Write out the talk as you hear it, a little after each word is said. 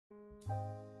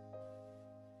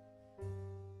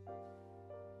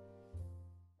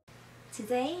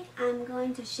Today, I'm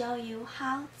going to show you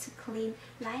how to clean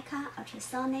Laica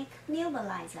ultrasonic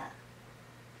nebulizer.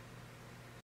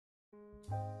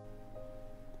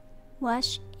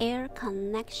 Wash air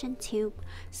connection tube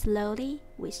slowly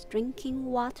with drinking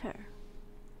water.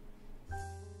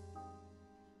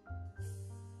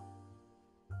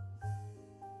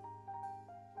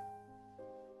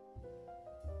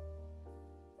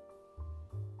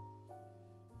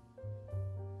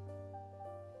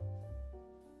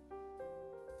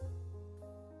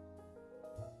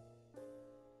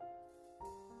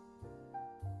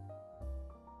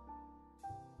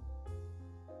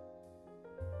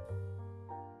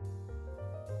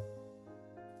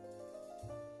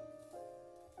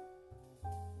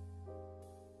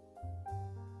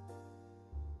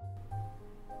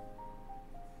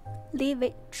 Leave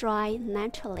it dry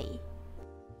naturally.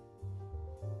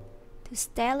 To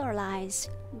sterilize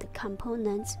the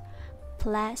components,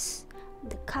 place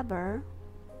the cover,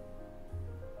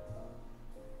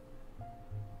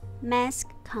 mask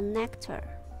connector,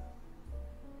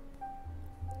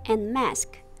 and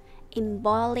mask in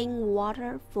boiling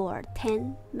water for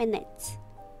 10 minutes.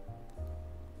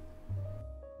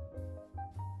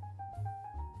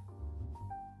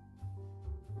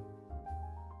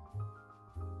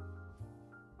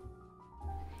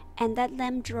 And let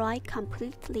them dry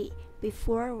completely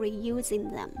before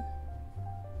reusing them.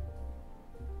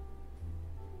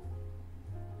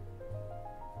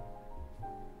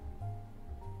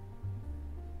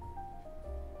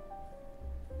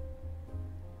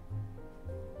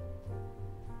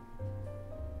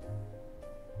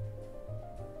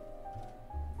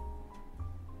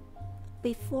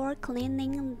 Before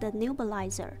cleaning the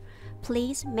nebulizer,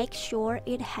 please make sure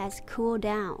it has cooled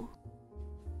down.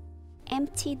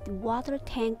 Empty the water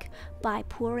tank by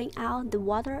pouring out the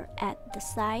water at the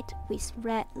side with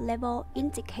red level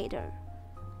indicator.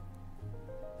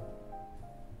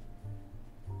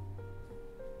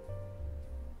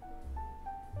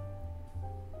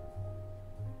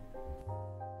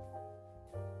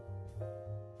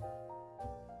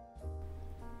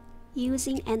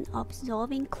 Using an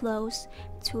absorbing cloth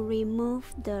to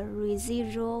remove the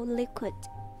residual liquid.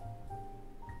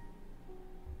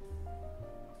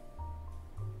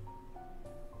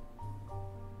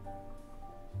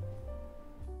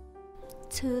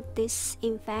 To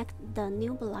disinfect the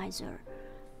nebulizer,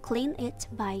 clean it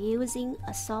by using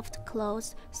a soft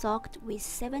cloth soaked with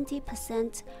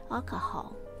 70%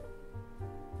 alcohol.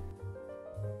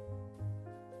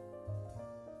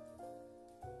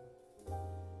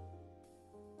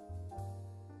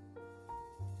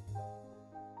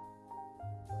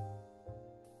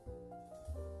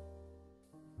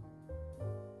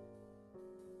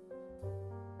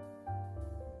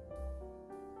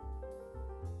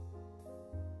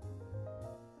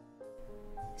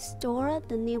 Store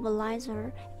the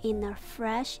nebulizer in a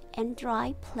fresh and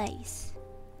dry place.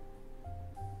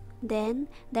 Then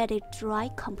let it dry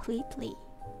completely.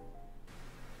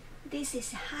 This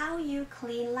is how you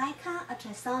clean Laica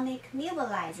ultrasonic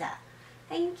nebulizer.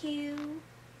 Thank you.